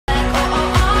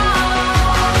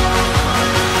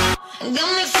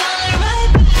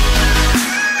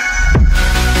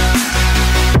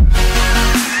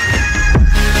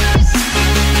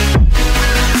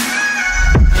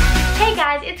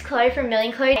Chloe from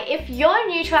Millie. If you're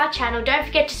new to our channel, don't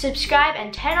forget to subscribe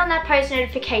and turn on that post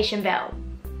notification bell.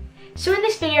 So in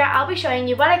this video, I'll be showing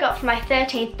you what I got for my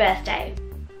 13th birthday.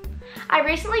 I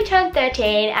recently turned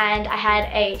 13 and I had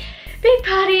a big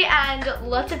party and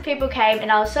lots of people came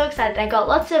and I was so excited. I got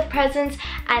lots of presents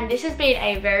and this has been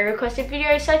a very requested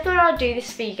video, so I thought I'll do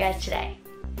this for you guys today.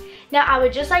 Now, I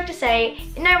would just like to say,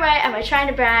 in no way am I trying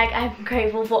to brag. I'm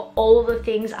grateful for all the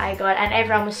things I got and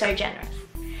everyone was so generous.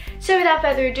 So without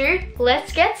further ado,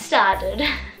 let's get started.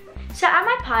 So at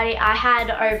my party, I had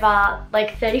over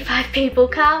like 35 people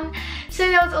come. So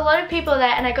there was a lot of people there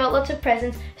and I got lots of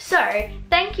presents. So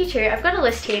thank you to, I've got a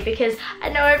list here because I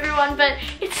know everyone, but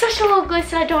it's such a long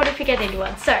list and I don't want to forget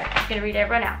anyone. So I'm gonna read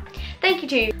everyone out. Thank you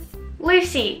to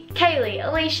Lucy, Kaylee,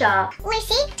 Alicia,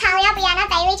 Lucy, Talia, Brianna,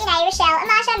 Bailey, Janae, Rochelle,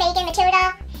 Amasha, Megan,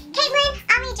 Matilda, Caitlin,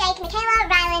 Ami, Jake, Michaela,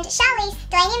 Ryland, Charlize,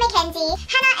 Delaney, Mackenzie,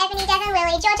 Hannah, Ebony, Devon,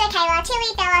 Lily, Georgia, Kayla,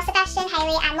 Tilly, Bella, Sebastian,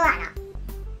 Hayley, and Milana.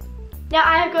 Now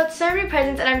I have got so many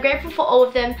presents and I'm grateful for all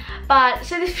of them, but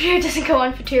so this video doesn't go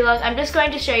on for too long, I'm just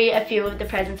going to show you a few of the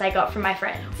presents I got from my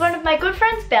friends. One of my good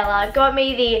friends, Bella, got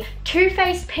me the Too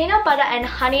Faced Peanut Butter and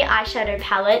Honey Eyeshadow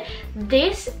Palette.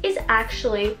 This is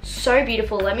actually so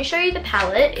beautiful. Let me show you the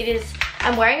palette.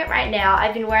 I'm wearing it right now.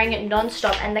 I've been wearing it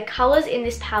non-stop and the colors in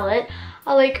this palette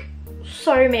are like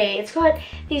so me. It's got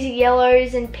these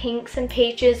yellows and pinks and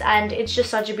peaches and it's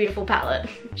just such a beautiful palette.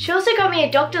 She also got me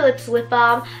a Dr. Lips lip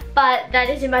balm, but that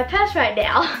is in my purse right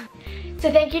now.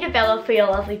 So thank you to Bella for your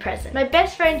lovely present. My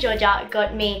best friend Georgia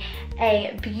got me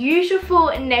a beautiful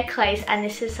necklace and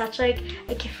this is such like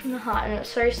a gift from the heart and it's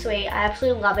so sweet. I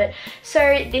absolutely love it. So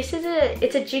this is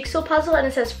it's a jigsaw puzzle and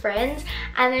it says friends,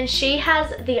 and then she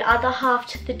has the other half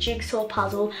to the jigsaw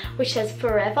puzzle which says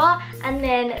forever, and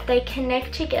then they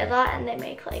connect together and they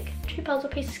make like two puzzle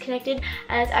pieces connected,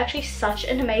 and it's actually such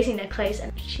an amazing necklace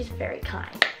and she's very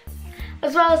kind.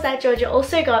 As well as that, Georgia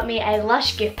also got me a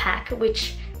Lush gift pack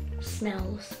which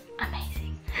smells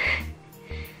amazing.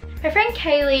 My friend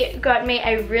Kaylee got me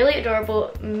a really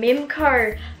adorable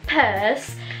Mimco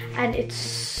purse and it's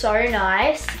so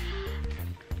nice.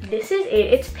 This is it.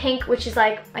 It's pink, which is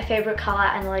like my favorite color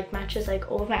and like matches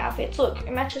like all of my outfits. Look,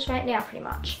 it matches right now pretty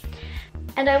much.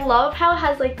 And I love how it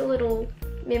has like the little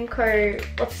Mimco,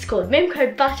 what's it called?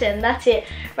 Mimco button, that's it,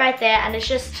 right there, and it's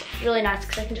just really nice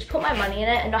because I can just put my money in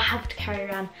it and not have to carry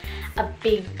around a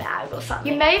big bag or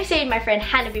something. You may have seen my friend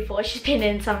Hannah before, she's been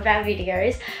in some of our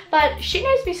videos, but she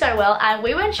knows me so well and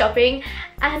we went shopping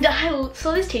and I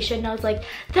saw this t-shirt and I was like,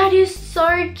 that is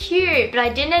so cute, but I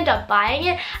didn't end up buying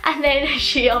it, and then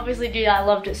she obviously knew that I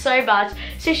loved it so much,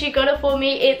 so she got it for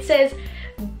me. It says,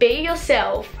 be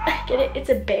yourself. Get it? It's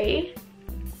a bee.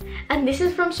 And this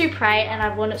is from Supre and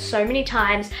I've worn it so many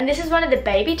times. And this is one of the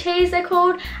baby tees they're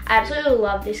called. I absolutely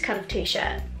love this kind of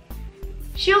t-shirt.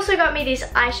 She also got me this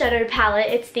eyeshadow palette.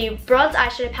 It's the bronze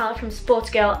eyeshadow palette from Sports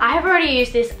Girl. I have already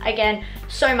used this again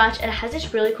so much and it has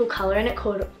this really cool color in it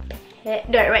called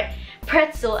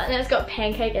pretzel, and then it's got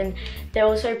pancake and they're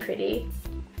all so pretty.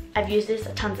 I've used this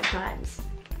tons of times.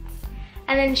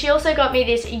 And then she also got me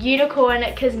this unicorn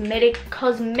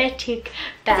cosmetic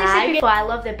bag. Before, I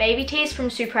love the baby tees from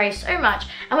Supre so much.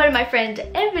 And one of my friends,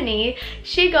 Ebony,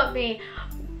 she got me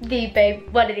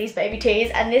one of these baby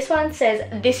tees, and this one says,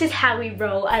 this is how we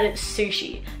roll, and it's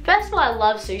sushi. First of all, I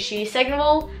love sushi. Second of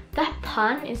all, that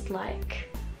pun is like...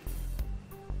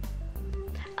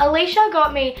 Alicia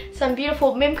got me some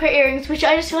beautiful Mimco earrings, which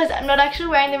I just realized I'm not actually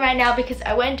wearing them right now because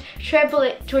I went to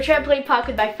a trampoline park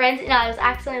with my friends and I was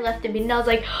accidentally left them in and I was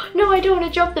like, no, I don't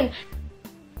want to drop them.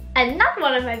 Another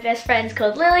one of my best friends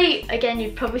called Lily, again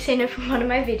you've probably seen her from one of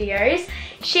my videos,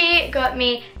 she got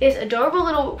me this adorable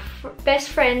little best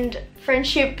friend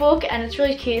friendship book and it's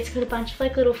really cute. It's got a bunch of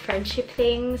like little friendship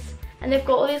things and they've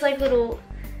got all these like little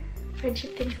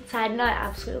friendship things inside and I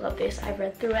absolutely love this. I've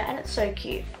read through it and it's so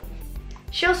cute.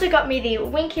 She also got me the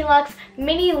Winky Lux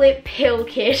mini lip pill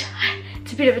kit.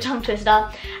 It's a bit of a tongue twister.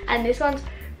 And this one's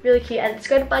really cute and it's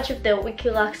got a bunch of the Winky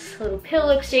Lux little pill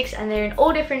lipsticks and they're in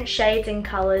all different shades and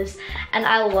colors, and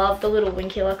I love the little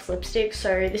Winky Lux lipstick,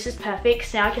 so this is perfect.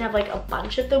 So now I can have like a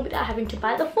bunch of them without having to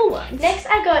buy the full ones. Next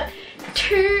I got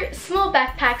two small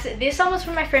backpacks. This one was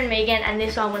from my friend Megan and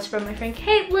this one was from my friend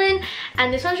Caitlin,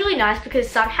 and this one's really nice because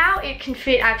somehow it can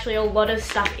fit actually a lot of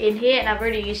stuff in here and I've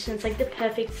already used it. It's like the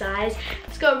perfect size.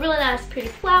 It's got a really nice pretty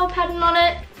flower pattern on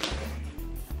it.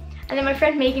 And then my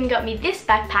friend Megan got me this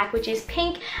backpack, which is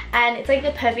pink, and it's like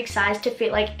the perfect size to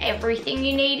fit like everything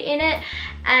you need in it.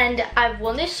 And I've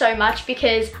worn this so much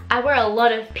because I wear a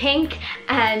lot of pink,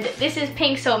 and this is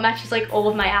pink, so it matches like all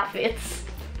of my outfits.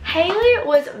 Hayley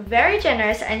was very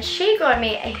generous and she got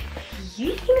me a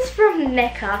few things from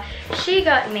NECA. She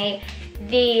got me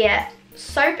the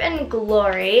Soap and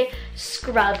Glory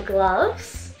Scrub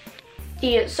Gloves,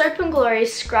 the Soap and Glory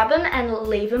Scrub 'em and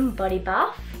Leave 'em Body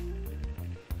Buff,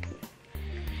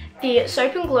 the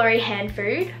Soap and Glory Hand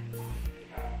Food,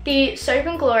 the Soap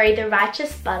and Glory The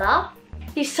Righteous Butter,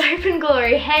 the Soap and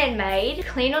Glory Handmade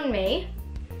Clean on Me,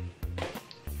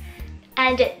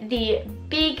 and the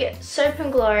big Soap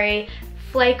and Glory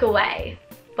Flake Away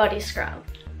Body Scrub.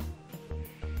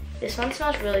 This one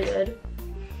smells really good.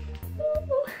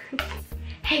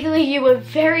 Haley, you were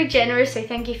very generous, so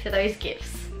thank you for those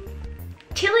gifts.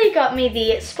 Tilly got me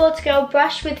the Sports Girl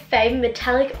Brush with Fame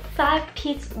Metallic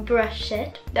 5-piece brush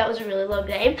set. That was a really long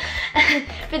name.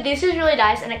 But this is really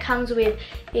nice, and it comes with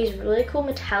these really cool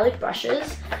metallic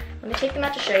brushes. Let me take them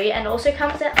out to show you. And also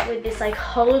comes out with this like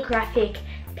holographic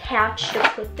pouch to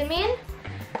put them in.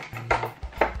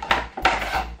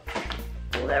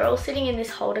 Well, they're all sitting in this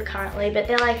holder currently, but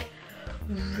they're like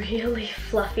really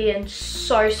fluffy and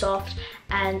so soft,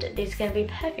 and these are going to be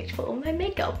perfect for all my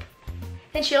makeup.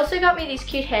 Then she also got me these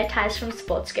cute hair ties from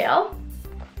Sports Girl.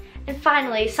 And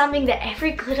finally, something that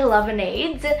every glitter lover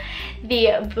needs,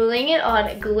 the Bling It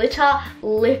On Glitter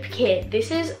Lip Kit.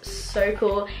 This is so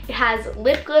cool. It has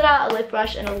lip glitter, a lip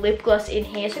brush, and a lip gloss in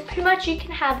here, so pretty much you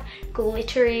can have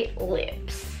glittery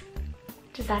lips.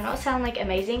 Does that not sound like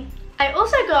amazing? I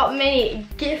also got many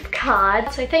gift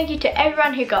cards, so thank you to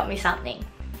everyone who got me something.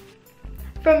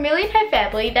 From Millie and her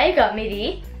family, they got me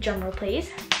the, drumroll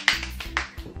please,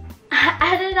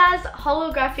 Adidas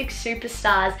holographic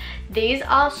superstars. These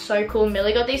are so cool.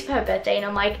 Millie got these for her birthday and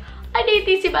I'm like, I need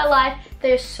these in my life.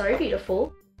 They're so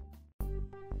beautiful.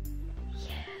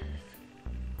 Yes.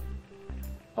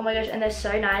 Oh my gosh, and they're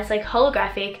so nice, like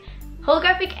holographic.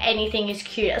 Holographic anything is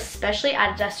cute, especially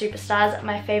Adidas superstars,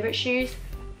 my favorite shoes.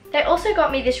 They also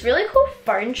got me this really cool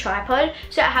phone tripod.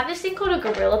 So I have this thing called a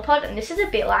Gorilla Pod, and this is a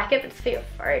bit like it, but it's for your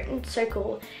phone. It's so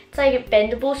cool. It's like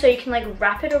bendable, so you can like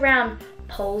wrap it around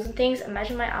poles and things.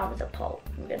 Imagine my arm is a pole.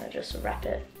 I'm gonna just wrap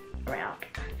it around.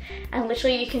 And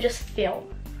literally you can just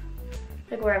film,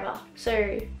 like wherever.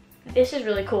 So this is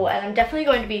really cool, and I'm definitely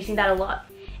going to be using that a lot.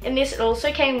 In this, it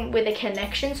also came with a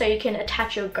connection, so you can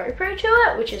attach your GoPro to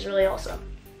it, which is really awesome.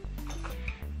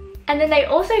 And then they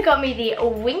also got me the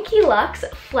Winky Lux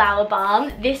Flower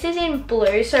Balm. This is in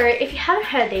blue, so if you haven't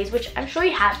heard these, which I'm sure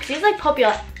you have, because these are like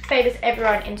popular, famous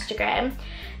everywhere on Instagram.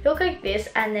 They look like this,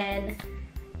 and then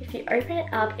if you open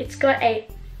it up, it's got a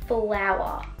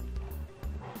flower.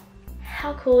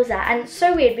 How cool is that? And it's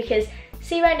so weird because,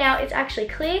 see right now, it's actually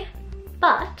clear,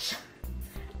 but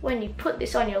when you put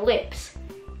this on your lips,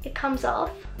 it comes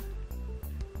off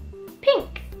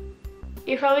pink.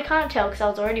 You probably can't tell because I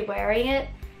was already wearing it.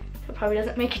 It probably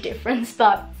doesn't make a difference,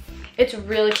 but it's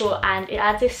really cool and it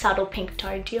adds this subtle pink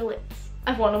tone to your lips.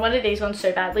 I've wanted one of these ones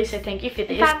so badly, so thank you for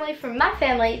this. Family from my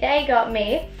family, they got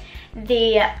me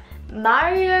the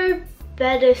Mario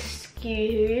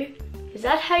Badescu. Is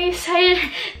that how you say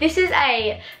it? This is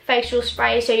a facial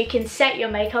spray, so you can set your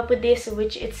makeup with this,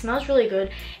 which it smells really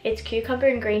good. It's cucumber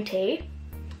and green tea.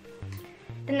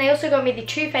 Then they also got me the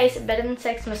Too Faced Better Than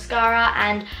Sex mascara,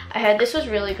 and I heard this was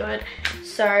really good.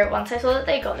 So once I saw that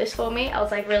they got this for me, I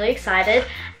was like really excited,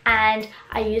 and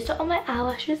I used it on my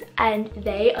eyelashes and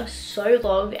they are so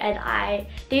long, and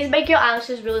these make your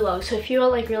eyelashes really long. So if you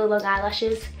want like really long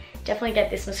eyelashes, definitely get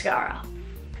this mascara.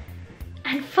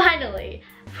 And finally,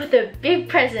 for the big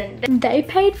present, they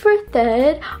paid for a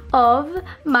third of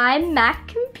my Mac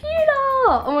computer.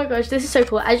 Oh my gosh, this is so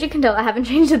cool. As you can tell, I haven't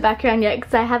changed the background yet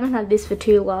because I haven't had this for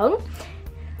too long.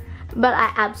 But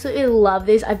I absolutely love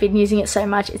this. I've been using it so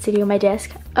much. It's sitting on my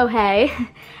desk. Oh hey.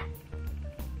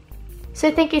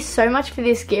 So thank you so much for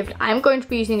this gift. I'm going to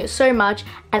be using it so much,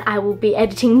 and I will be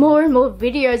editing more and more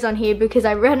videos on here because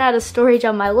I ran out of storage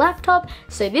on my laptop.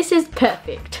 So this is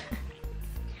perfect.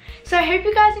 So I hope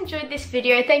you guys enjoyed this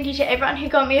video. Thank you to everyone who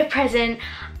got me a present.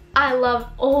 I love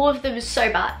all of them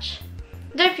so much.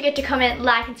 Don't forget to comment,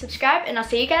 like, and subscribe, and I'll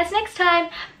see you guys next time.